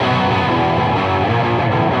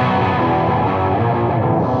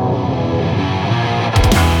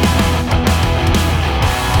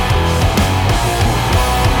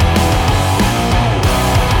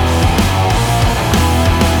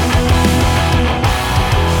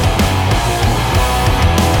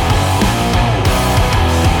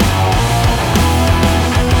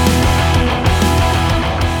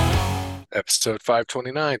episode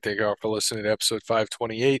 529. Thank you all for listening to episode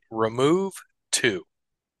 528. Remove two.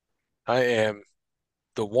 I am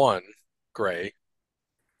the one, Gray,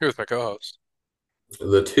 here with my co-host.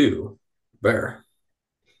 The two, Bear.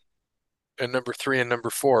 And number three and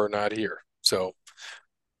number four are not here. So,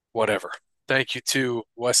 whatever. Thank you to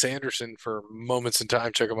Wes Anderson for Moments in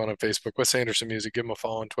Time. Check him out on Facebook. Wes Anderson Music. Give him a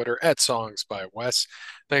follow on Twitter at Songs by Wes.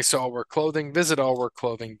 Thanks to All Work Clothing. Visit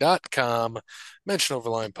allworkclothing.com. Mention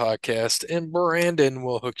Overline Podcast, and Brandon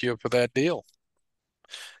will hook you up with that deal.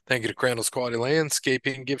 Thank you to Crandall's Quality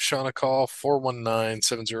Landscaping. Give Sean a call,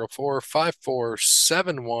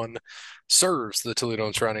 419-704-5471. Serves the Toledo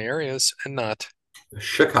and surrounding areas and not.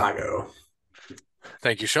 Chicago.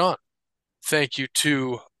 Thank you, Sean. Thank you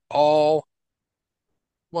to all.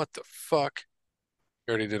 What the fuck?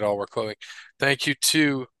 We already did All Work Clothing. Thank you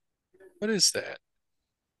to. What is that?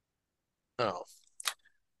 Oh,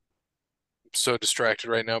 I'm so distracted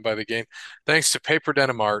right now by the game. Thanks to Paper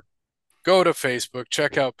Denim Art. Go to Facebook,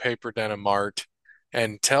 check out Paper Denim Art,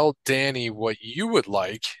 and tell Danny what you would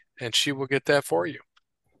like, and she will get that for you.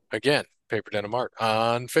 Again, Paper Denim Art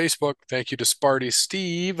on Facebook. Thank you to Sparty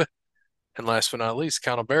Steve. And last but not least,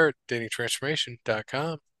 Connell Barrett,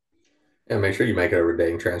 datingtransformation.com. And make sure you make it over to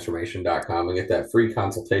datingtransformation.com and get that free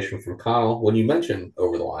consultation from Connell when you mention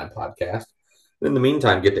Over the Line podcast. In the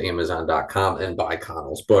meantime, get to amazon.com and buy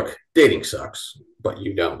Connell's book, Dating Sucks, But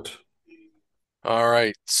You Don't. All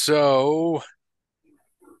right. So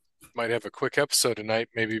might have a quick episode tonight,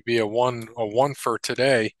 maybe be a one for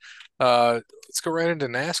today. Let's go right into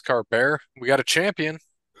NASCAR, Bear. We got a champion.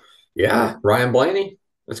 Yeah, Ryan Blaney.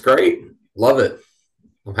 That's great. Love it.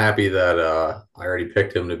 I'm happy that I already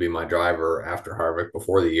picked him to be my driver after Harvick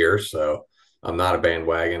before the year. So I'm not a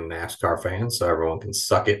bandwagon NASCAR fan, so everyone can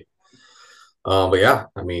suck it. But yeah,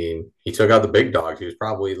 I mean, he took out the big dogs. He was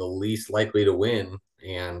probably the least likely to win,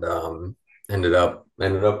 and ended up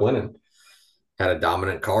winning. Had a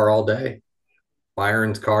dominant car all day.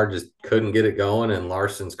 Byron's car just couldn't get it going, and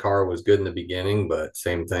Larson's car was good in the beginning, but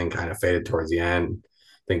same thing, kind of faded towards the end. I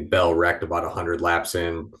think Bell wrecked about 100 laps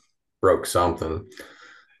in, broke something,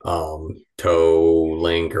 toe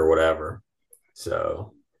link or whatever.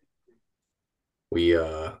 So we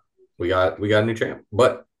uh we got a new champ,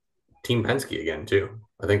 but Team Penske again too.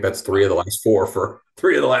 I think that's three of the last four.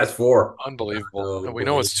 Unbelievable. So And we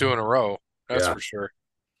know it's two in a row. That's yeah, for sure.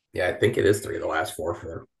 yeah, I think it is three of the last four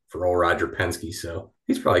for old Roger Penske. So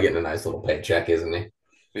he's probably getting a nice little paycheck, isn't he?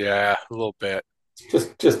 Yeah, a little bit.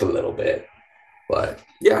 Just a little bit. But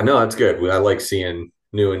yeah, no, that's good. I like seeing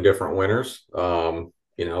new and different winners.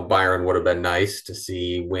 Byron would have been nice to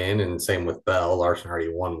see win, and same with Bell. Larson already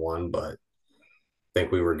won one, but I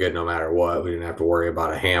think we were good no matter what. We didn't have to worry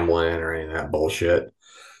about a Hamlin or any of that bullshit.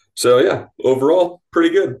 So yeah, overall, pretty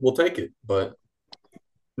good. We'll take it. But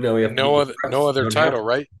no, we have And to be no impressed. other No title, national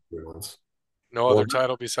right? ones. No Well, other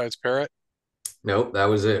title besides Parrott. nope, that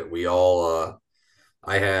was it. We all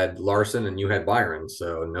I had Larson and you had Byron,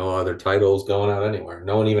 so no other titles going out anywhere.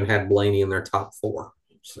 No one even had Blaney in their top four.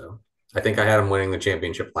 So I think I had him winning the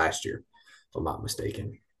championship last year, if I'm not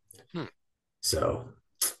mistaken. Hmm. So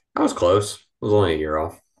I was close. It was only a year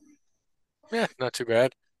off. Yeah, not too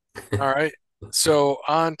bad. All right. So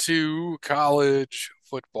on to college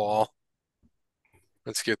football.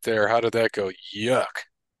 Let's get there. How did that go? Yuck.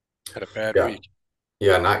 Had a bad Yeah, week.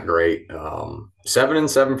 yeah, not great.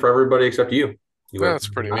 7-7 for everybody except you. You Yeah, went that's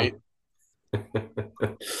pretty neat.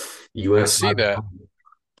 5-9. You I went see that. 5-9.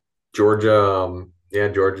 Georgia, yeah,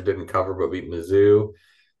 Georgia didn't cover but beat Mizzou.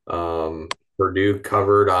 Purdue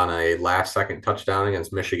covered on a last second touchdown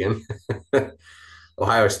against Michigan.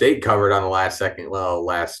 Ohio State covered on the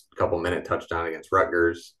last couple minute touchdown against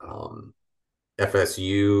Rutgers.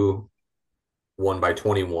 FSU won by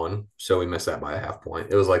 21, so we missed that by a half point.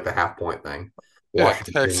 It was like the half point thing. Yeah,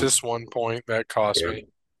 Washington, Texas 1 point. That cost yep, me.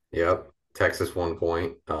 yep. Texas 1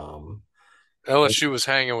 point. LSU was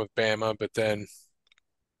hanging with Bama, but then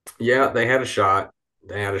Yeah, they had a shot.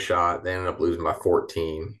 They had a shot. They ended up losing by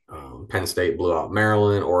 14. Penn State blew out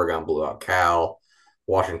Maryland. Oregon blew out Cal.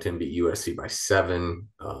 Washington beat USC by 7.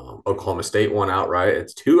 Oklahoma State won outright.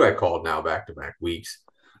 It's two I called now back to back weeks.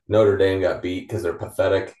 Notre Dame got beat because they're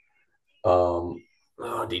pathetic.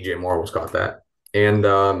 DJ Moore almost caught that. And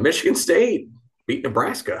Michigan State beat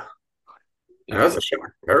Nebraska. That yeah, was a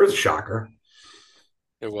shocker. That was a shocker.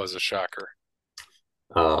 it was a shocker.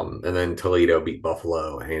 And then Toledo beat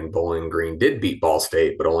Buffalo, and Bowling Green did beat Ball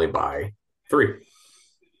State, but only by 3.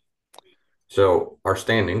 So our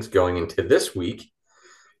standings going into this week,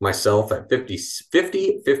 myself at 50,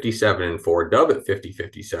 57 and 4, Dub at 50,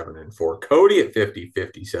 57 and 4, Cody at 50,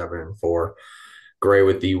 57 and 4, Gray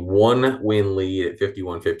with the 1 win lead at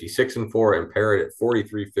 51-56-4, and Parrott at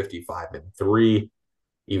 43-55-3.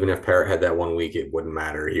 Even if Parrott had that 1 week, it wouldn't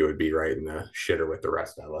matter. He would be right in the shitter with the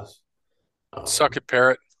rest of us. Suck Um, it,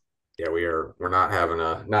 Parrot. yeah, we're not having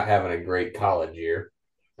a great college year.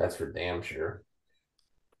 That's for damn sure.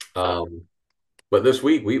 No. But this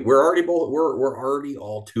week we're already we're already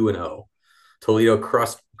all 2-0. Toledo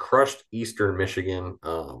crushed Eastern Michigan,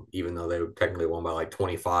 even though they technically won by like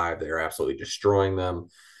 25. They're absolutely destroying them.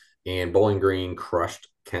 And Bowling Green crushed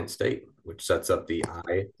Kent State, which sets up the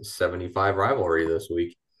I-75 rivalry this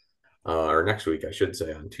week, or next week, I should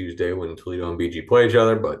say, on Tuesday when Toledo and BG play each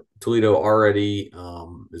other. But Toledo already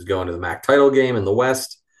is going to the MAC title game in the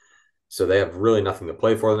West. So they have really nothing to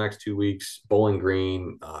play for the next 2 weeks. Bowling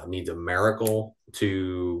Green needs a miracle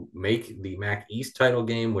to make the MAC East title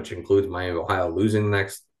game, which includes Miami of Ohio losing the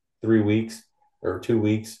next 3 weeks or 2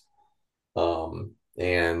 weeks.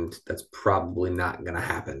 And that's probably not going to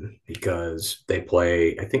happen because they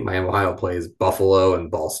play, I think Miami of Ohio plays Buffalo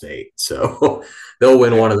and Ball State. So they'll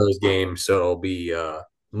win one Yeah. of those games. So it'll be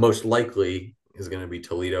most likely is going to be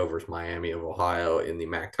Toledo versus Miami of Ohio in the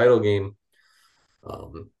MAC title game.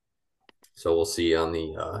 Um, so we'll see on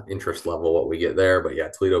the interest level what we get there. But yeah,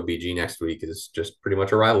 Toledo BG next week is just pretty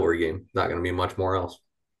much a rivalry game. Not going to be much more else.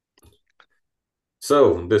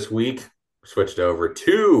 So this week we switched over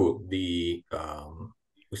to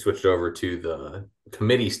the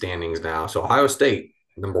committee standings now. So Ohio State,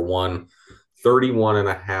 number one,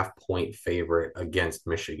 31.5 point favorite against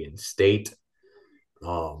Michigan State.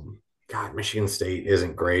 God, Michigan State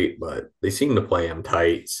isn't great, but they seem to play them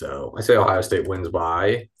tight. So I say Ohio State wins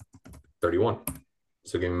by 31.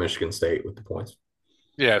 So give me Michigan State with the points.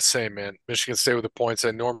 Yeah, same, man. Michigan State with the points.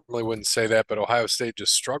 I normally wouldn't say that, but Ohio State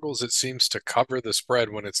just struggles, it seems, to cover the spread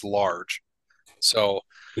when it's large. So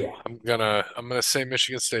Yeah. I'm gonna say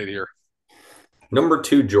Michigan State here. Number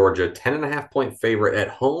two, Georgia, 10.5 point favorite at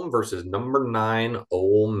home versus number nine,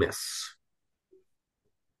 Ole Miss.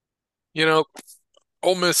 You know,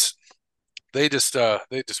 Ole Miss, they just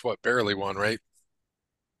what barely won, right?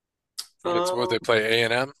 Against what they Um, play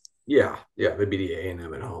A&M. yeah, they beat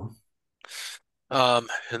A&M at home.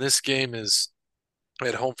 And this game is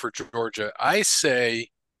at home for Georgia. I say,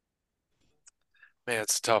 man,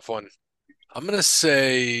 it's a tough one. I'm gonna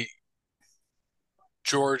say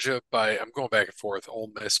Georgia by I'm going back and forth.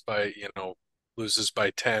 Ole Miss by, loses by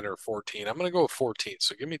 10 or 14. I'm gonna go with 14.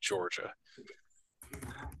 So give me Georgia.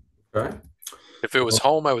 Okay. If it was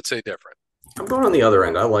home, I would say different. I'm going on the other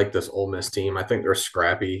end. I like this Ole Miss team. I think they're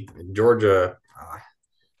scrappy. Georgia, I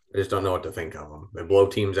just don't know what to think of them. They blow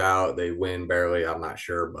teams out. They win barely. I'm not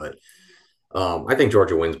sure, but I think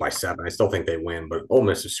Georgia wins by 7. I still think they win, but Ole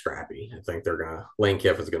Miss is scrappy. I think they're gonna Lane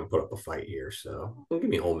Kiffin's gonna put up a fight here. So give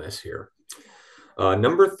me Ole Miss here.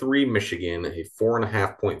 Number three, Michigan, a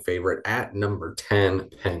 4.5 point favorite at number 10,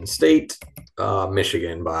 Penn State.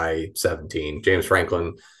 Michigan by 17. James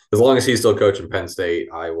Franklin, as long as he's still coaching Penn State,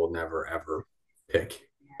 I will never, ever pick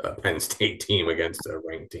a Penn State team against a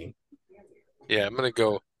ranked team. Yeah, I'm gonna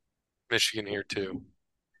go Michigan here too.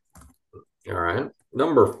 All right.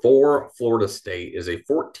 Number four, Florida State is a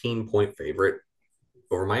 14 point favorite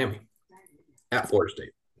over Miami at Florida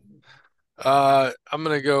State. I'm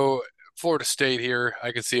gonna go Florida State here.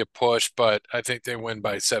 I can see a push, but I think they win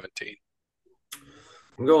by 17.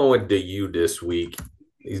 I'm going with DU this week.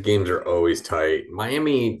 These games are always tight.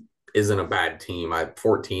 Miami isn't a bad team.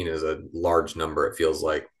 14 is a large number. It feels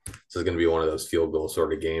like this is going to be one of those field goal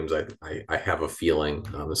sort of games. I have a feeling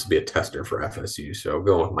this will be a tester for FSU. So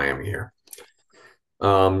going with Miami here.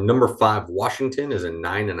 Number five, Washington is a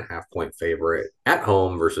 9.5 point favorite at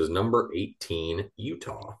home versus number 18,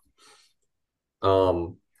 Utah.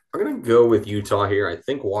 I'm going to go with Utah here. I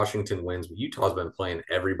think Washington wins, but Utah's been playing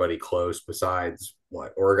everybody close besides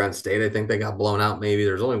what Oregon State. I think they got blown out. Maybe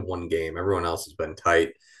there's only one game. Everyone else has been tight.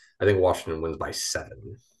 I think Washington wins by 7.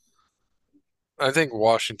 I think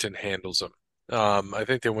Washington handles them. I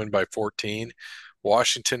think they win by 14.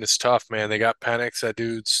 Washington is tough, man. They got Penix. That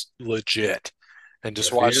dude's legit. And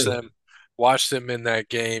just Yes, he is. watch them in that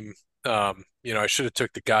game. I should have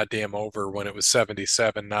took the goddamn over when it was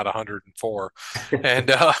 77, not 104. And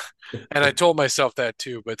and I told myself that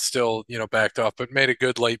too, but still, backed off. But made a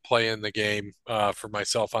good late play in the game for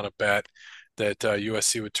myself on a bet that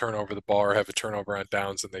USC would turn over the ball or have a turnover on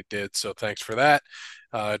downs, and they did. So thanks for that.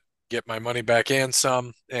 Uh, get my money back and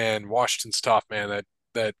some. And Washington's tough, man.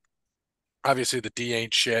 That obviously the D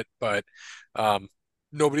ain't shit, but um,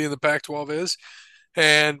 nobody in the Pac-12 is.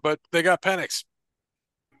 But they got Penix.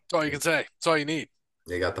 That's all you can say. That's all you need.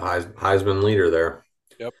 They got the Heisman leader there.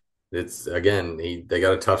 Yep. It's again, they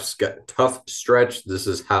got a tough stretch. This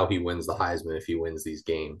is how he wins the Heisman if he wins these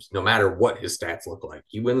games. No matter what his stats look like,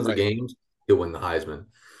 he wins the Right, games, he'll win the Heisman.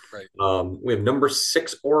 right. We have number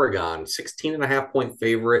 6 Oregon, 16.5 point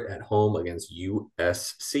favorite at home against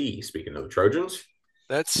USC. Speaking of the Trojans.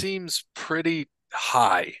 That seems pretty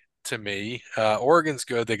high to me. Oregon's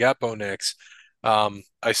good. They got Bo Nix.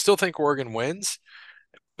 I still think Oregon wins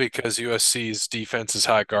because USC's defense is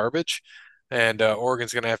hot garbage, and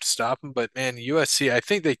Oregon's going to have to stop them. But man, USC, I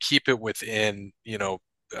think they keep it within,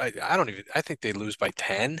 I don't even, I think they lose by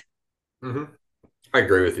 10. hmm I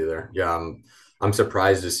agree with you there. Yeah, I'm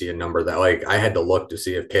surprised to see a number that like I had to look to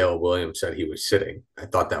see if Caleb Williams said he was sitting. I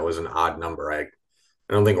thought that was an odd number. I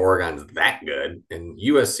don't think Oregon's that good, and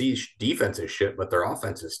USC's defense is shit, but their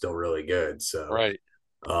offense is still really good. So, Right,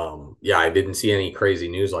 yeah, I didn't see any crazy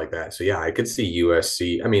news like that. So, yeah, I could see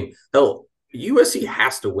USC. I mean, hell, USC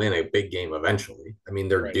has to win a big game eventually. I mean,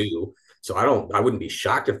 they're right. due. So I wouldn't be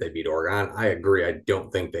shocked if they beat Oregon. I agree. I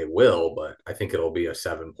don't think they will, but I think it'll be a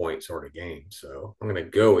 7 point sort of game. So I'm going to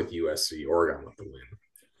go with USC, Oregon with the win.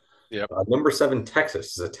 Yep. Number 7,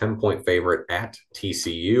 Texas is a 10 point favorite at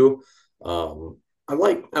TCU. Um, I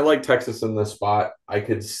like Texas in this spot. I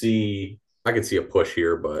could see a push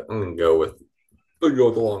here, but I'm gonna go with the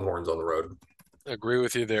Longhorns on the road. Agree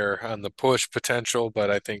with you there on the push potential,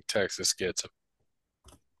 but I think Texas gets them.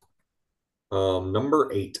 Number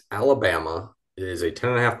 8, Alabama is a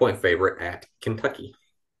 10.5 point favorite at Kentucky.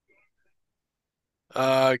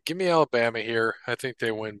 Give me Alabama here. I think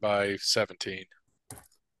they win by 17.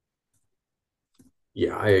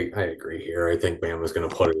 Yeah, I agree here. I think Bama's going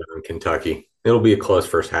to put it on Kentucky. It'll be a close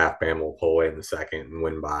first half. Bama will pull away in the second and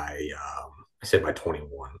win by, I said by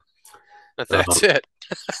 21. That's Um, it.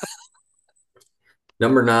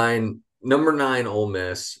 number nine, Ole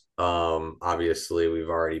Miss. Obviously, we've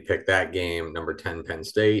already picked that game. Number 10, Penn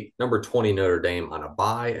State. Number 20, Notre Dame on a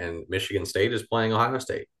bye, and Michigan State is playing Ohio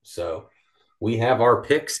State. So we have our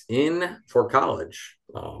picks in for college.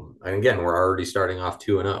 And again, we're already starting off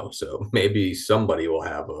 2-0. So maybe somebody will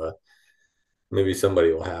have a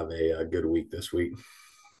good week this week.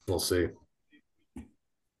 We'll see.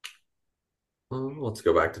 Let's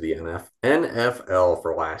go back to the NFL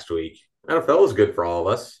for last week. NFL is good for all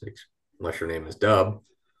of us, unless your name is Dub.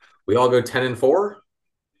 We all go 10-4.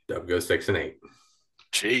 Dub goes 6-8.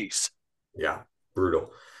 Jeez. Yeah,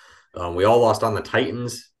 brutal. We all lost on the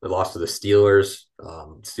Titans. We lost to the Steelers.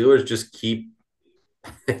 Steelers just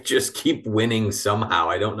keep winning somehow.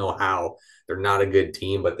 I don't know how. They're not a good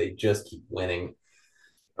team, but they just keep winning.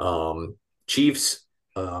 Chiefs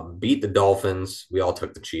beat the Dolphins. We all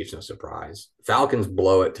took the Chiefs, no surprise. Falcons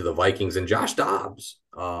blow it to the Vikings and Josh Dobbs.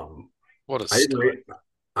 What a I didn't. stud.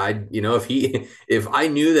 If I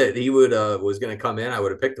knew that he would was going to come in, I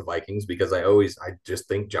would have picked the Vikings because I just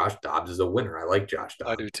think Josh Dobbs is a winner. I like Josh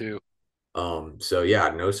I Dobbs. do too. So yeah,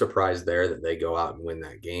 no surprise there that they go out and win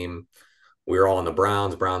that game. We were all on the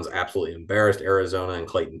Browns. Browns absolutely embarrassed Arizona and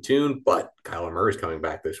Clayton Tune, but Kyler Murray's coming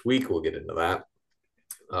back this week. We'll get into that.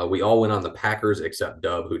 We all went on the Packers except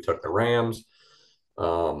Dub, who took the Rams.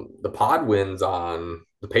 The pod wins on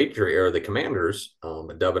the Patriot or the Commanders,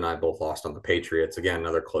 but Dub and I both lost on the Patriots. Again,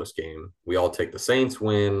 another close game. We all take the Saints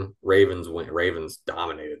win. Ravens win. Ravens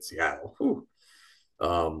dominated Seattle. Whew.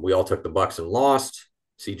 We all took the Bucks and lost.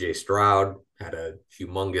 CJ Stroud had a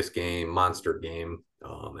humongous game, monster game.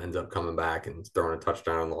 Ends up coming back and throwing a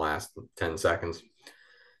touchdown in the last 10 seconds.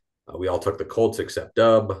 We all took the Colts except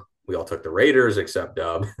Dub. We all took the Raiders except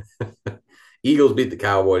Dub. Eagles beat the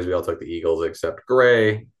Cowboys. We all took the Eagles except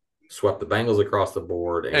Gray. Swept the Bengals across the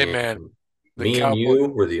board. Hey And man, the me and Cowboy, you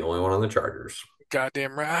were the only one on the Chargers.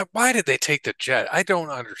 goddamn right. Why did they take the jet? I don't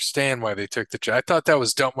understand why they took the jet. I thought that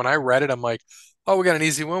was dumb. When I read it, I'm like, oh, we got an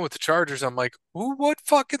easy win with the Chargers. I'm like, who, what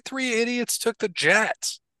fucking three idiots took the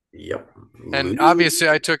Jets? Yep. And Lose. obviously,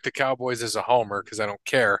 I took the Cowboys as a homer because I don't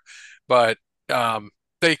care. But um,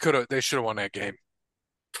 they should have won that game,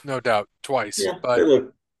 no doubt, twice. Yeah, they But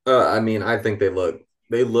look. I mean, I think they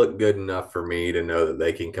look good enough for me to know that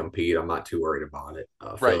they can compete. I'm not too worried about it.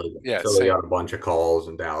 right, Philly, yeah, Philly same. got a bunch of calls,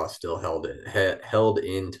 and Dallas still held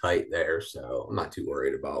in tight there. So I'm not too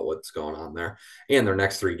worried about what's going on there. And their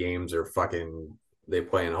next 3 games are fucking. They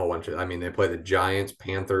play in a whole bunch of. I mean, they play the Giants,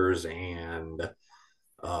 Panthers, and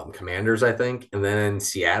Commanders, I think, and then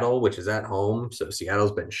Seattle, which is at home. So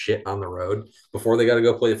Seattle's been shit on the road before they got to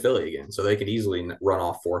go play Philly again. So they could easily run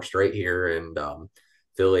off 4 straight here. And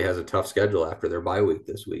Philly has a tough schedule after their bye week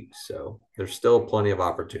this week. So there's still plenty of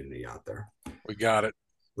opportunity out there. We got it.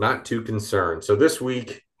 Not too concerned. So this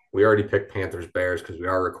week, we already picked Panthers Bears because we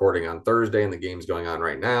are recording on Thursday and the game's going on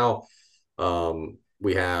right now.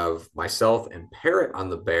 We have myself and Parrot on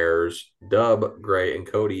the Bears, Dub, Gray, and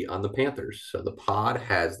Cody on the Panthers. So the pod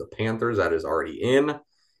has the Panthers that is already in.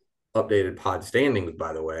 Updated pod standings,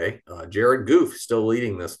 by the way. Jared Goof still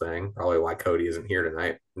leading this thing. Probably why Cody isn't here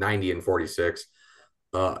tonight. 90 and 46.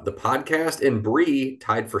 The podcast and Bree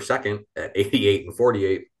tied for second at 88 and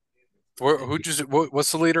 48.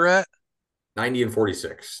 What's the leader at? 90 and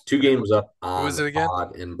 46. Two Okay, games up who on is the it again?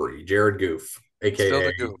 pod and Bree. Jared Goof, Still aka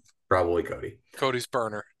the goof. probably Cody. Cody's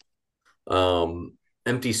burner. Um,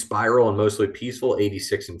 Empty Spiral and Mostly Peaceful,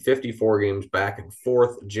 86 and 54 games back and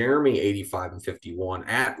forth. Jeremy, 85 and 51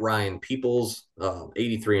 at Ryan Peoples,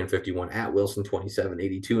 83 and 51 at Wilson, 27,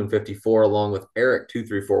 82 and 54, along with Eric,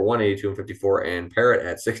 2341, 82 and 54, and Parrot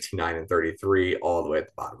at 69 and 33, all the way at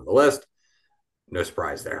the bottom of the list. No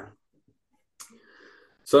surprise there.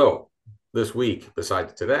 So this week,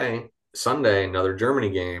 besides today, Sunday, another Germany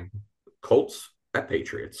game, Colts at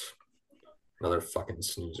Patriots. Another fucking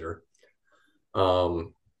snoozer.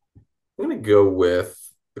 I'm going to go with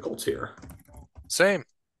the Colts here. Same.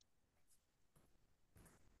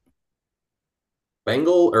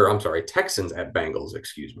 Texans at Bengals,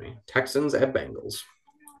 excuse me. Texans at Bengals.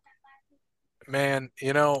 Man,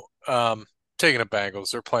 taking the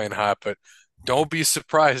Bengals, they're playing hot, but don't be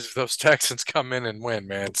surprised if those Texans come in and win,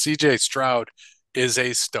 man. CJ Stroud is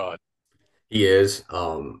a stud. He is.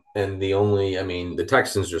 The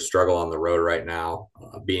Texans just struggle on the road right now.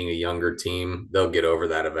 Being a younger team, they'll get over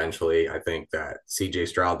that eventually. I think that CJ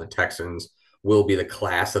Stroud, the Texans, will be the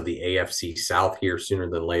class of the AFC South here sooner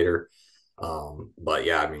than later. But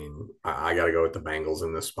yeah, I got to go with the Bengals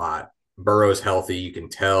in this spot. Burrow's healthy. You can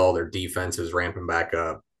tell their defense is ramping back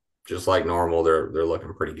up, just like normal. They're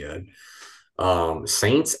looking pretty good.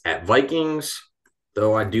 Saints at Vikings.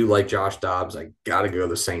 Though I do like Josh Dobbs, I got to go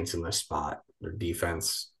the Saints in this spot. Their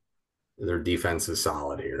defense is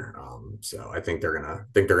solid here. So I think they're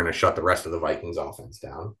gonna shut the rest of the Vikings offense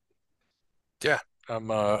down. Yeah,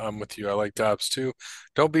 I'm with you. I like Dobbs too.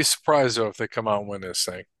 Don't be surprised though if they come out and win this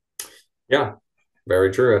thing. Yeah,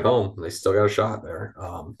 very true. At home, they still got a shot there.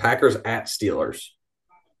 Packers at Steelers.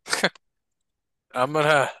 I'm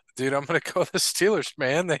gonna go the Steelers,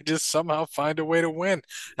 man. They just somehow find a way to win,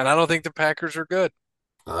 and I don't think the Packers are good.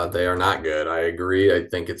 They are not good. I agree. I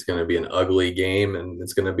think it's going to be an ugly game, and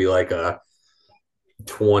it's going to be like a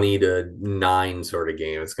 20-9 sort of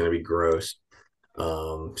game. It's going to be gross.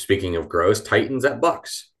 Speaking of gross, Titans at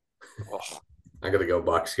Bucks. Oh, I got to go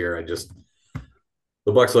Bucks here.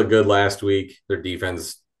 The Bucks looked good last week. Their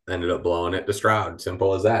defense ended up blowing it to Stroud.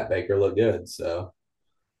 Simple as that. Baker looked good. So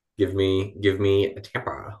give me a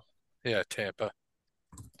Tampa. yeah, Tampa.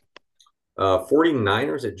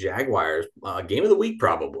 49ers at Jaguars. Game of the week,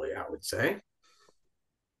 probably, I would say.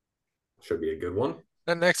 Should be a good one.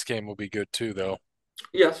 That next game will be good too, though.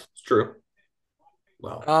 Yes, it's true.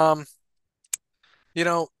 Well, Um, you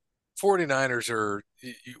know, 49ers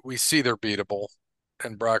we see they're beatable,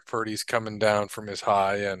 and Brock Purdy's coming down from his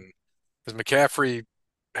high, and is McCaffrey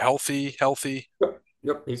healthy? Healthy?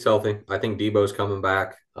 yep, he's healthy. I think Debo's coming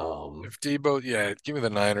back. If Debo, yeah, give me the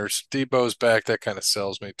Niners. Debo's back, that kind of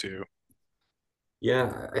sells me too.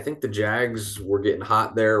 Yeah, I think the Jags were getting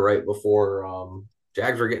hot there right before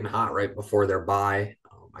Jags were getting hot right before their bye.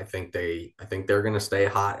 I think they're going to stay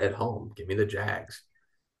hot at home. Give me the Jags.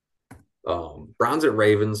 Browns at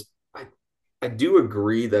Ravens. I do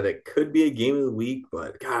agree that it could be a game of the week,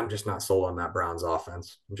 but God, I'm just not sold on that Browns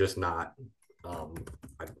offense. I'm just not. Um,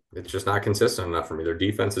 it's just not consistent enough for me. Their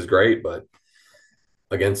defense is great, but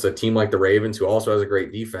against a team like the Ravens, who also has a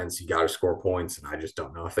great defense, you got to score points, and I just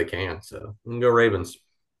don't know if they can. So I'm gonna go Ravens.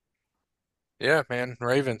 Yeah, man,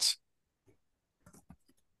 Ravens.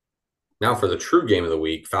 Now for the true game of the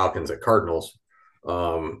week, Falcons at Cardinals.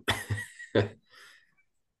 Um,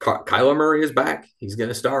 Kyler Murray is back. He's going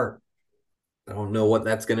to start. I don't know what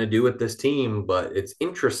that's going to do with this team, but it's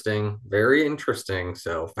interesting, very interesting.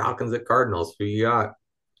 So Falcons at Cardinals. Who you got?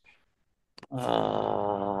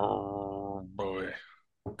 Oh boy,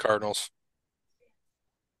 Cardinals.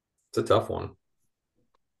 It's a tough one.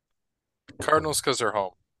 Cardinals because they're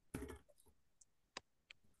home.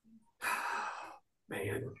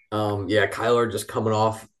 Man, yeah, Kyler just coming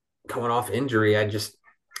off injury. I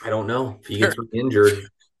don't know if he gets injured.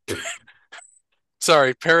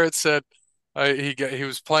 Sorry, Parrot said he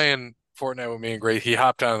was playing Fortnite with me and Great. He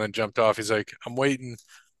hopped on and then jumped off. He's like, I'm waiting,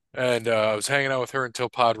 and I was hanging out with her until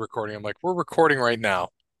pod recording. I'm like, we're recording right now.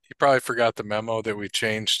 He probably forgot the memo that we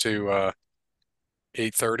changed to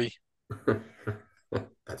 8:30.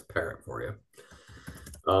 That's parrot for you.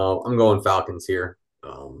 I'm going Falcons here.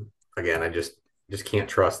 Again, I just Just can't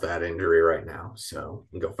trust that injury right now. So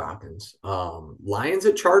go Falcons. Lions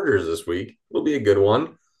at Chargers this week will be a good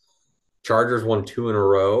one. Chargers won two in a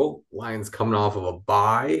row. Lions coming off of a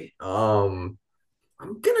bye. I'm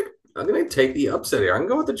gonna I'm gonna take the upset here. I can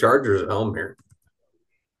go with the Chargers at home here.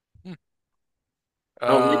 Hmm. I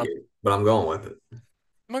don't like Uh, it, but I'm going with it. I'm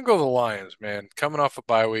gonna go the Lions, man. Coming off a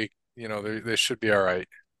bye week, they should be all right.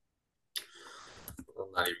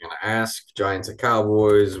 I'm not even gonna ask. Giants at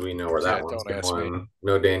Cowboys. We know where that Yeah, one's don't ask me. going.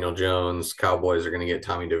 No Daniel Jones. Cowboys are gonna get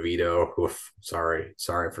Tommy DeVito. Oof, sorry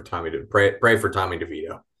for Tommy. Pray for Tommy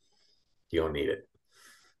DeVito. You don't need it.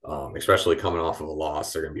 Especially coming off of a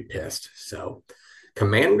loss, they're gonna be pissed. So,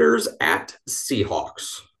 Commanders at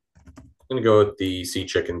Seahawks. I'm gonna go with the Sea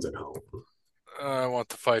Chickens at home. I want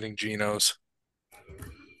the Fighting Genos.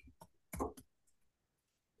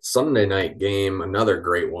 Sunday night game, another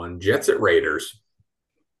great one. Jets at Raiders.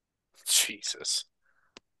 Jesus.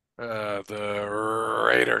 The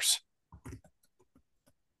Raiders.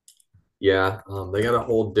 Yeah, they got a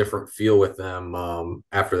whole different feel with them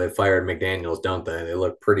after they fired McDaniels, don't they? They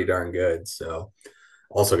look pretty darn good. So,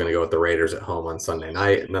 also going to go with the Raiders at home on Sunday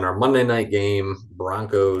night. And then our Monday night game,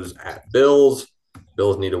 Broncos at Bills.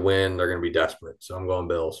 Bills need to win. They're going to be desperate. So, I'm going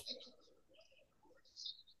Bills.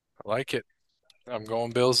 I like it. I'm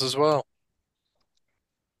going Bills as well.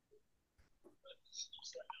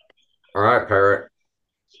 All right, Parrot.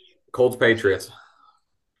 Colts Patriots.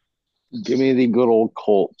 Give me the good old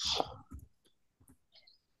Colts.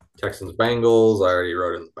 Texans Bengals. I already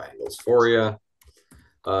wrote in the Bengals for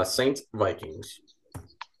you. Saints Vikings.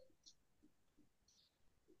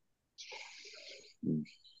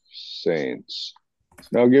 Saints.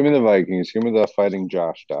 No, give me the Vikings. Give me the Fighting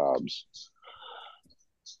Josh Dobbs.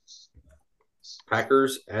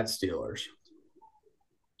 Packers at Steelers.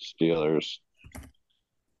 Steelers.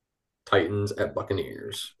 Titans at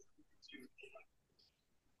Buccaneers.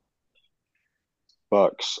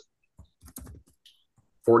 Bucks.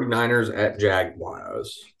 49ers at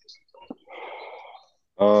Jaguars.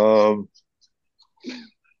 Um,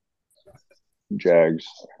 Jags.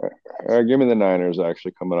 Give me the Niners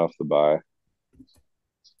actually coming off the bye.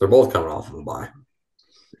 They're both coming off of a bye.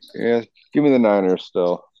 Yeah, give me the Niners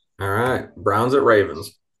still. All right. Browns at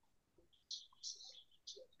Ravens.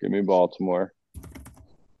 Give me Baltimore.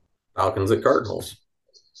 Falcons at Cardinals.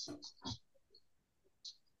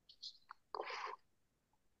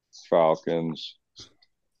 Falcons.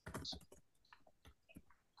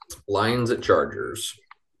 Lions at Chargers.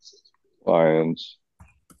 Lions.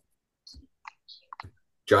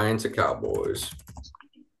 Giants at Cowboys.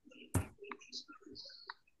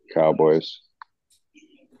 Cowboys.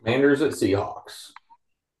 Commanders at Seahawks.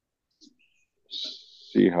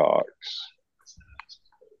 Seahawks.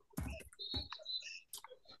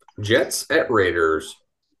 Jets at Raiders.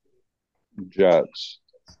 Jets.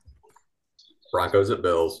 Broncos at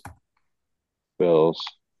Bills. Bills.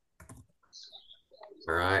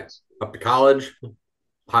 All right. Up to college.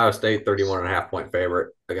 Ohio State, 31.5 point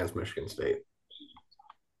favorite against Michigan State.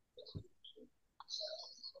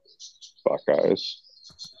 Buckeyes.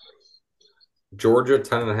 Georgia,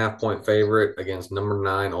 10.5 point favorite against number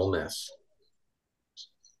 9 Ole Miss.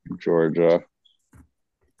 Georgia.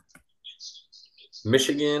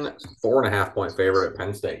 Michigan, 4.5 point favorite at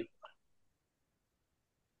Penn State.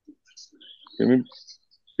 Give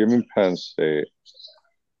me Penn State.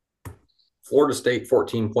 Florida State,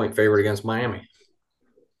 14 point favorite against Miami.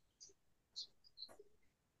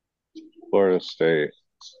 Florida State.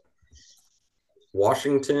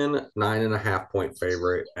 Washington, 9.5 point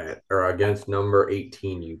favorite at or against number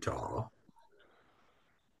 18 Utah.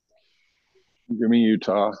 Give me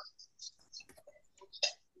Utah.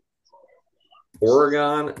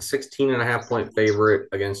 Oregon, 16.5 point favorite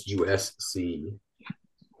against USC.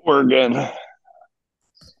 Oregon.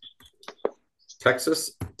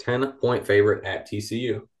 Texas, 10 point favorite at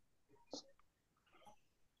TCU.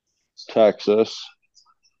 Texas.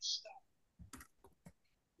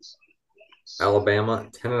 Alabama,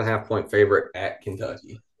 10.5 point favorite at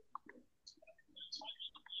Kentucky.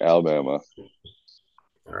 Alabama.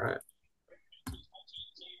 All right.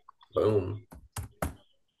 Boom.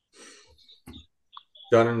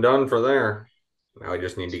 Done and done for there. Now we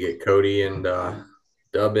just need to get Cody and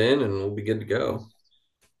Dub in, and we'll be good to go.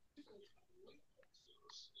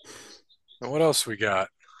 And what else we got?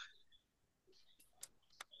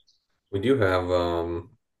 We do have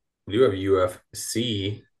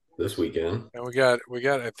UFC this weekend. And we got.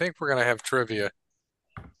 I think we're gonna have trivia.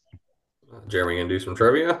 Jeremy gonna do some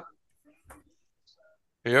trivia.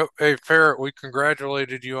 Yep. Hey, Ferret, we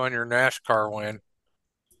congratulated you on your NASCAR win.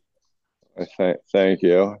 Thank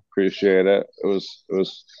you. Appreciate it. It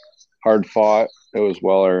was Hard fought. It was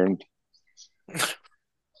well earned.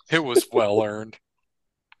 It was well earned.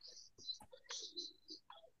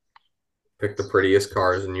 Pick the prettiest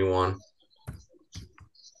cars and you won.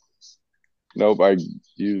 Nope, I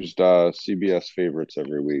used CBS favorites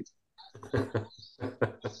every week.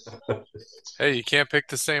 Hey, you can't pick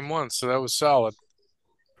the same one, so that was solid.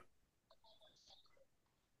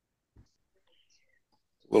 A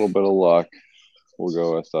little bit of luck. We'll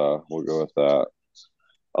go with that.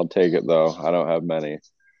 I'll take it though. I don't have many.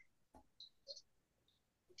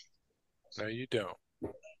 No, you don't.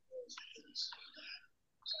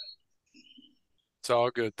 It's all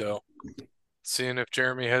good though. Seeing if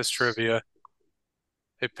Jeremy has trivia.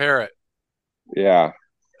 Hey, Parrot, Yeah.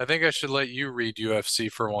 I think I should let you read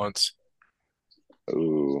UFC for once.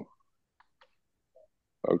 Ooh.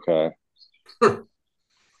 Okay.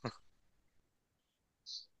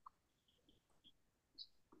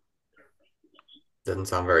 Doesn't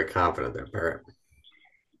sound very confident there, Parrot.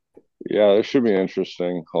 Yeah, this should be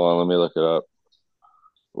interesting. Hold on, let me look it up.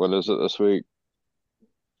 What is it this week?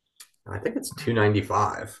 I think it's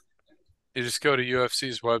 295. You just go to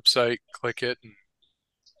UFC's website, click it, and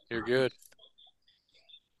you're good.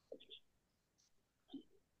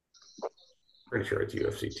 Pretty sure it's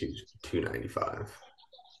UFC 295.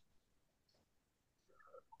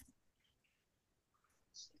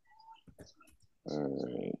 All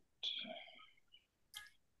right.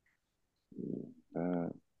 That's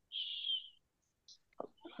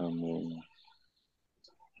coming.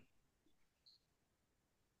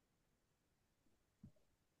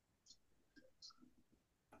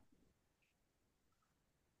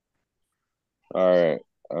 All right.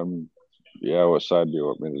 Yeah, what side do you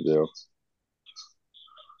want me to do?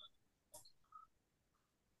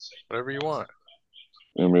 Whatever you want.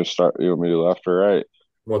 You want me to start? You want me to do left or right?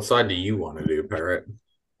 What side do you want to do, Parrot?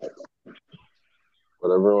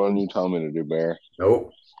 Whatever one you tell me to do, Bear.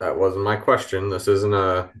 Nope, that wasn't my question. This isn't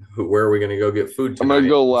where are we going to go get food I'm gonna tonight?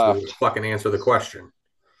 go This left. is fucking answer the question.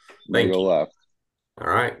 I'm gonna Thank go you. left. All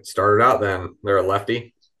right, start it out then. They're a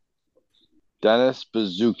lefty. Dennis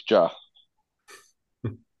Bazukja.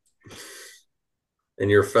 In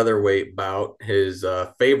your featherweight bout, his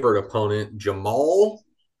favorite opponent, Jamal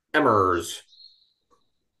Emmers.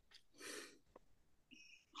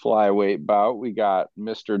 Flyweight bout. We got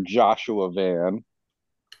Mr. Joshua Van.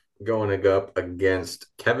 Going up against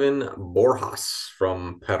Kevin Borjas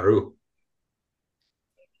from Peru.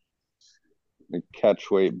 The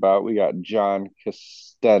catchweight bout. We got John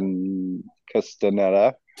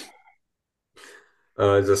Castaneda.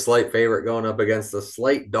 Is a slight favorite going up against the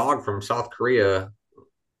slight dog from South Korea,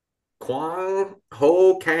 Kwang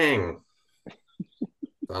Ho Kang.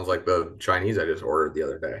 Sounds like the Chinese I just ordered the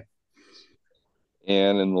other day.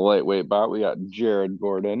 And in the lightweight bout, we got Jared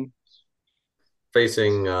Gordon.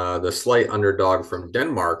 Facing the slight underdog from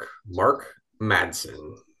Denmark, Mark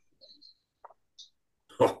Madsen.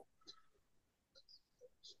 Oh.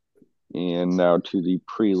 And now to the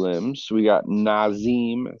prelims. We got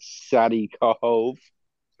Nazim Sadikov.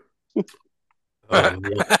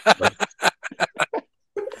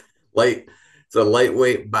 Light. It's a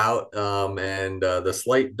lightweight bout, and the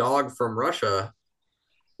slight dog from Russia,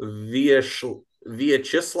 Vyacheslav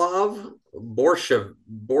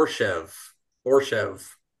Borshev.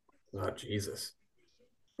 Oh, Jesus.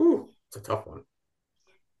 Ooh, it's a tough one.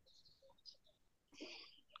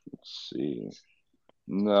 Let's see.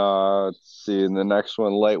 No, let's see. In the next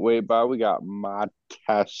one, lightweight bout, we got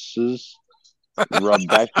Mateus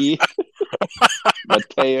Rebecca.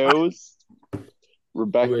 Mateos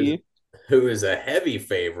Rebecca. Who is a heavy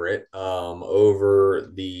favorite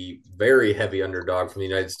over the very heavy underdog from the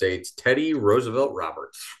United States, Teddy Roosevelt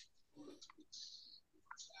Roberts.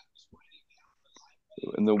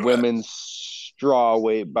 In the women's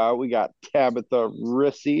strawweight bout, we got Tabitha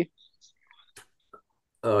Rissy.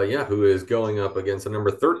 Who is going up against the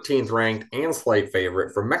number 13th ranked and slight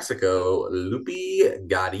favorite from Mexico, Lupe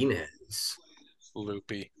Godinez.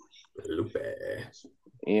 Loopy. Lupe.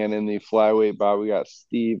 And in the flyweight bout, we got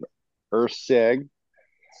Steve Ursig.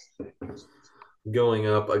 Going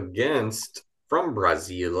up against, from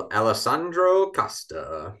Brazil, Alessandro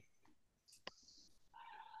Costa.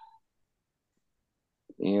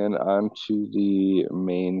 And on to the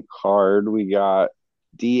main card, we got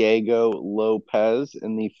Diego Lopez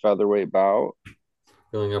in the featherweight bout.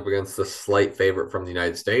 Going up against the slight favorite from the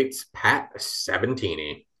United States, Pat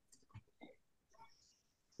Sabatini.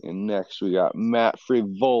 And next we got Matt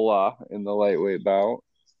Frivola in the lightweight bout.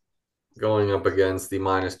 Going up against the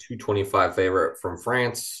minus 225 favorite from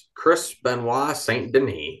France, Chris Benoit Saint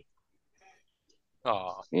Denis.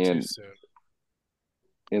 Oh, And too soon.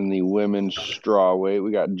 In the women's strawweight,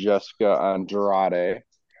 we got Jessica Andrade.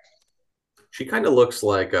 She kind of looks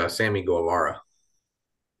like Sammy Guevara.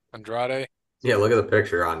 Andrade. Yeah, look at the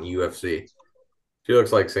picture on UFC. She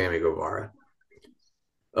looks like Sammy Guevara.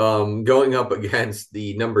 Going up against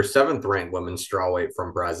the number seventh ranked women's strawweight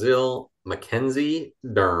from Brazil, Mackenzie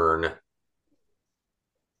Dern.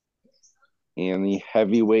 And the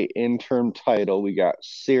heavyweight interim title, we got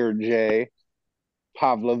Sergey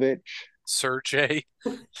Pavlovich. Sergey.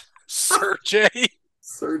 Sergey.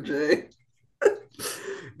 Sergey.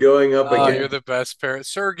 Going up Oh, again, you're the best parrot.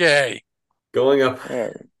 Sergey. going up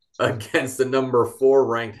Yeah. against the number four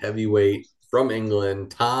ranked heavyweight from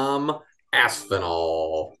England, Tom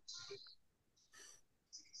Aspinall.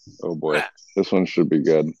 Oh boy, this one should be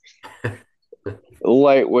good.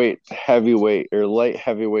 Lightweight, heavyweight, or light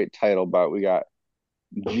heavyweight title bout. We got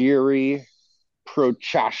Jiri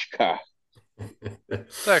Prochazka.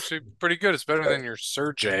 It's actually pretty good. It's better than your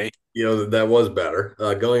Sergey. You know, that was better.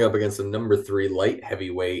 Going up against the number three light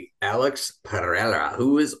heavyweight, Alex Pereira,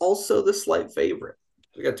 who is also the slight favorite.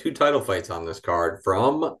 We got two title fights on this card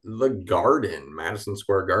from the Garden, Madison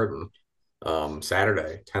Square Garden,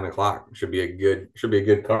 Saturday, 10 o'clock. Should be a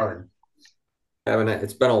good card.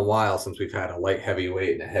 It's been a while since we've had a light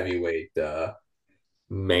heavyweight and a heavyweight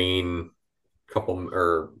main couple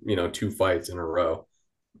or two fights in a row.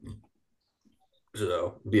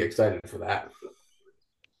 So be excited for that.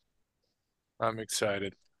 I'm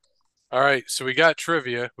excited. All right, so we got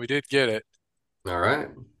trivia. We did get it, All right.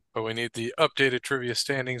 but we need the updated trivia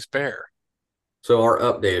standings bear. So our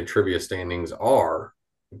updated trivia standings are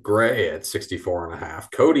Gray at 64 and a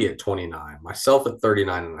half, Cody at 29, myself at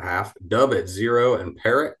 39 and a half, Dub at 0, and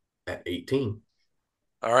Parrot at 18.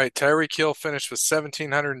 All right, Tyreek Hill finished with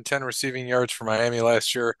 1,710 receiving yards for Miami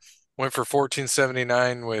last year. Went for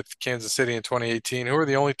 1,479 with Kansas City in 2018. Who are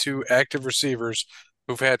the only two active receivers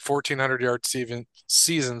who've had 1,400-yard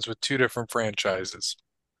seasons with two different franchises?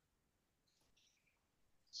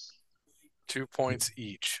 2 points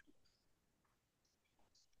each.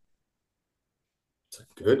 It's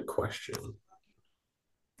a good question.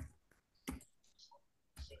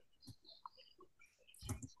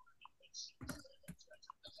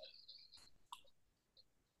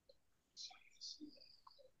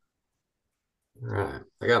 All right,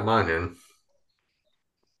 I got mine in.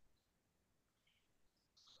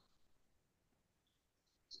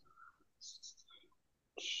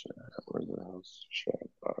 Where the hell's chat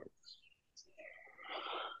box?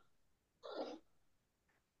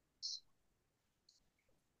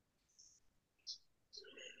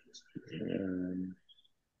 And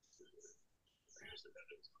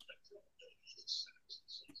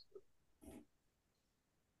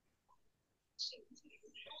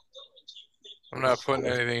I'm not putting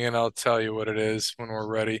anything in. I'll tell you what it is when we're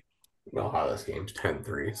ready. You know how this game's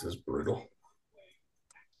 10-3. This is brutal.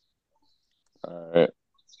 all right.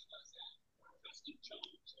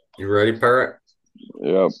 You ready, Parrot?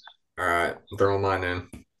 Yep. All right, I'm throwing mine in.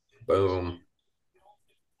 Boom.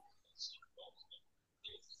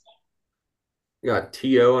 You got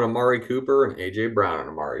T.O. and Amari Cooper and A.J. Brown and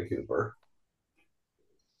Amari Cooper.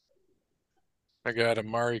 I got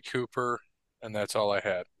Amari Cooper, and that's all I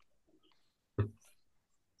had.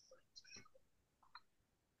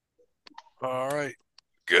 All right,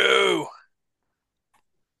 go.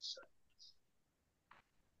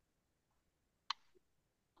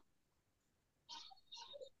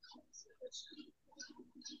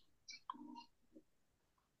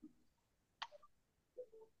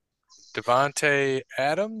 Devontae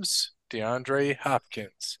Adams, DeAndre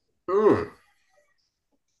Hopkins. All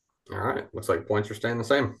right, looks like points are staying the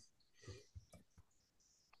same.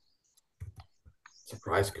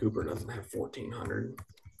 Surprised Cooper doesn't have 1,400.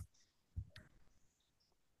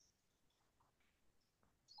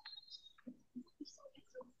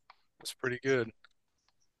 That's pretty good.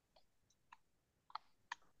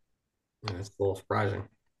 That's a little surprising.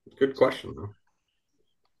 Good question, though.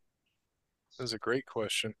 That's a great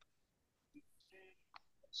question.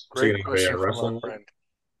 Is he Great going to have a question from our wrestling one? friend.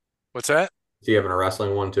 What's that? Is he having a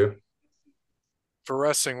wrestling one, too? For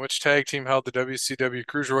wrestling, which tag team held the WCW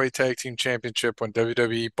Cruiserweight Tag Team Championship when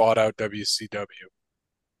WWE bought out WCW?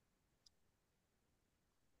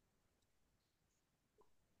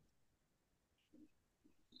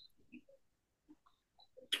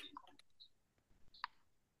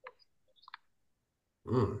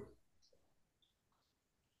 Hmm.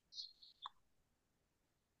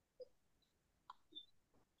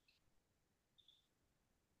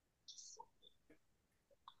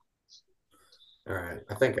 All right,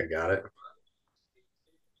 I think I got it.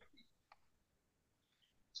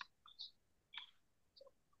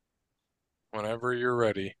 Whenever you're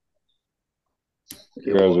ready.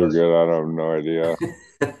 You It guys are was. good. I have no idea.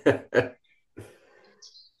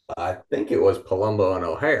 I think it was Palumbo and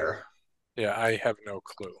O'Hare. Yeah, I have no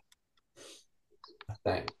clue. I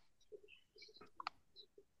think.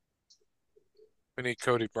 We need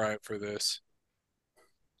Cody Bryant for this.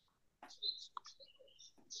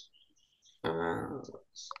 Uh,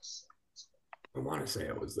 I want to say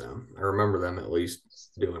it was them. I remember them at least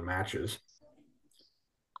doing matches.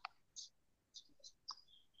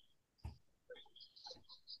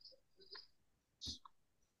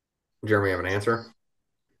 Jeremy have an answer?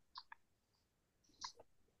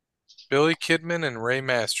 Billy Kidman and Ray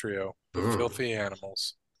Mastrio, the Mm. Filthy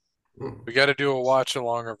Animals. Mm. We got to do a watch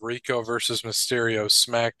along of Rico versus Mysterio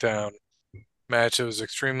SmackDown match. It was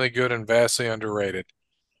extremely good and vastly underrated.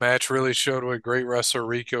 Match really showed what great wrestler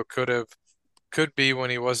Rico could be when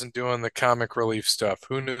he wasn't doing the comic relief stuff.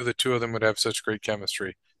 Who knew the two of them would have such great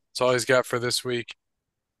chemistry? That's all he's got for this week.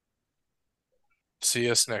 See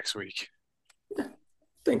us next week. I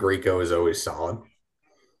think Rico is always solid.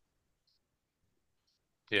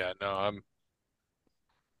 Yeah, no,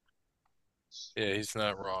 yeah, he's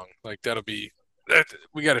not wrong. Like that'll be that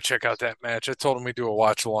we got to check out that match. I told him we do a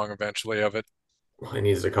watch along eventually of it. Well, he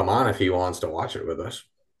needs to come on if he wants to watch it with us.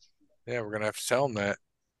 Yeah, we're gonna have to tell him that.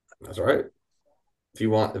 That's right.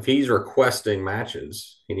 If he's requesting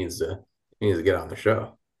matches, he needs to get on the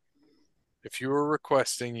show. If you were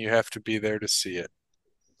requesting, you have to be there to see it.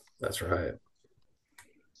 That's right.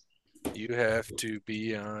 You have to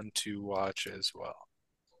be on to watch as well.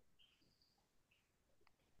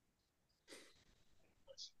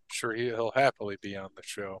 Sure, he'll happily be on the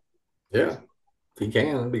show. Yeah. If he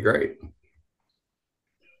can, it'd be great.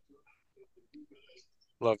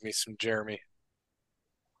 Love me some Jeremy.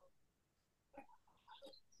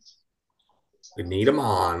 We need him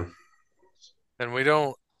on. And we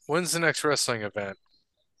don't. When's the next wrestling event?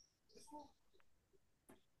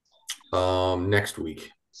 Next week.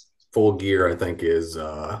 Full Gear, I think, is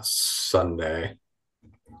Sunday.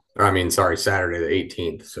 Or I mean, sorry, Saturday the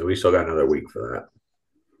 18th. So we still got another week for that.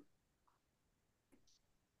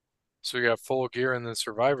 So we got Full Gear and then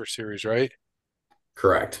Survivor Series, right?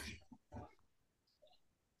 Correct.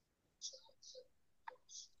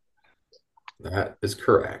 That is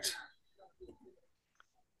correct.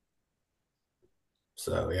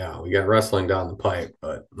 So yeah, we got wrestling down the pipe,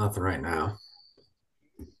 but nothing right now.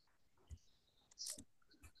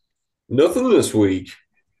 Nothing this week.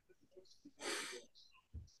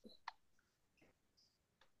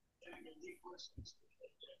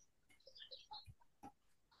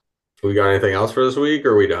 We got anything else for this week,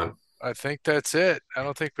 or are we done? I think that's it. I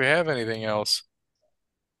don't think we have anything else.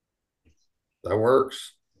 That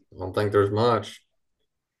works. I don't think there's much.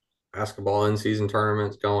 Basketball in season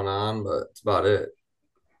tournaments going on, but that's about it.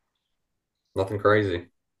 Nothing crazy.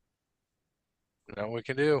 Nothing we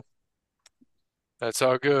can do. That's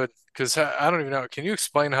all good. Because I don't even know. Can you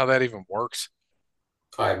explain how that even works?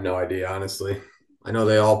 I have no idea, honestly. I know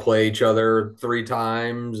they all play each other 3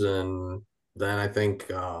 times, and then I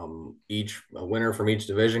think each a winner from each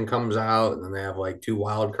division comes out, and then they have like 2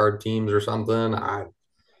 wild card teams or something. I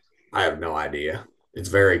have no idea. It's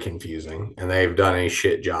very confusing, and they've done a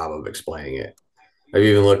shit job of explaining it. I've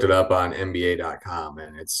even looked it up on NBA.com,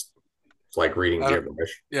 and it's like reading I don't.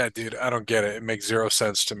 gibberish. Yeah, dude, I don't get it. It makes zero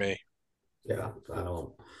sense to me. Yeah, I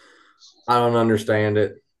don't understand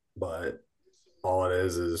it, but all it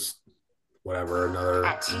is whatever, another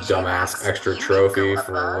dumbass extra trophy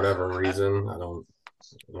for whatever reason. I don't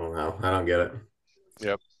know. I don't get it.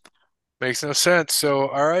 Yep. Makes no sense. So,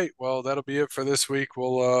 all right. Well, that'll be it for this week.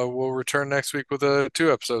 We'll return next week with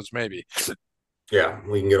 2 episodes, maybe. Yeah,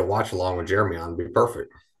 we can get a watch along with Jeremy on. It'd be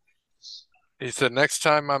perfect. He said next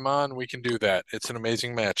time I'm on, we can do that. It's an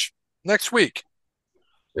amazing match. Next week.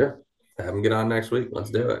 Yeah. Have him get on next week.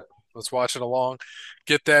 Let's do it. Let's watch it along.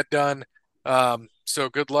 Get that done. So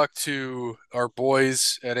good luck to our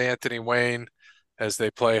boys at Anthony Wayne as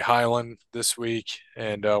they play Highland this week,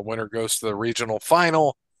 and winner goes to the regional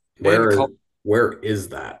final in Where is where is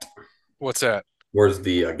that? what's that? Where's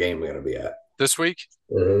the game going to be at? This week,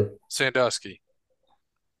 Mm-hmm. Sandusky.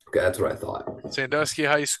 Okay, that's what I thought. Sandusky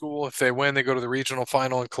High School. If they win, they go to the regional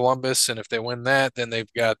final in Columbus, and if they win that, then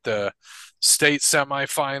they've got the state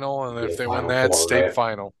semifinal, and if The they win Final that, Four, state right?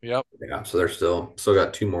 final. Yep. Yeah, so they're still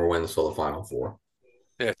got 2 more wins till the Final Four.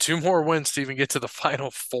 Yeah, 2 more wins to even get to the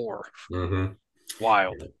final four. Mm-hmm.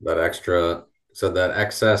 Wild. That extra, so that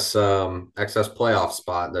excess playoff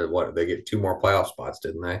spot. That what they get 2 more playoff spots,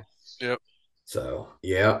 didn't they? Yep. So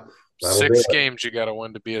yeah, that'll do Six it. games you got to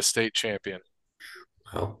win to be a state champion.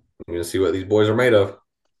 Well, I'm gonna see what these boys are made of.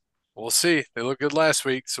 we'll see. They looked good last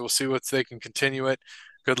week, so we'll see what they can continue it.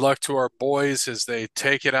 Good luck to our boys as they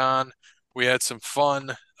take it on. We had some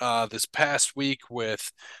fun this past week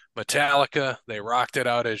with Metallica. They rocked it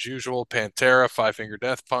out as usual. Pantera, Five Finger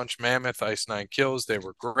Death Punch, Mammoth, Ice Nine Kills. They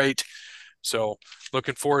were great. So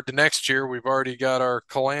looking forward to next year. We've already got our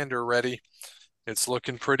calendar ready. It's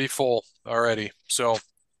looking pretty full already. So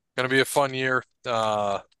going to be a fun year,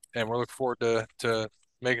 and we're looking forward to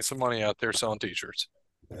making some money out there selling T-shirts.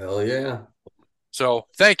 Hell yeah. So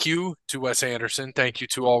thank you to Wes Anderson. Thank you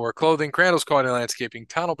to All Wear Clothing, Crandall's Quality Landscaping,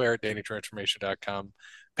 Connell Barrett, DannyTransformation.com,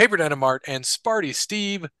 Paper Denim and Sparty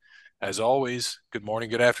Steve. As always, good morning,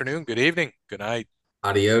 good afternoon, good evening, good night.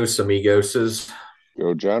 Adios, amigoses.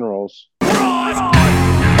 Go Generals.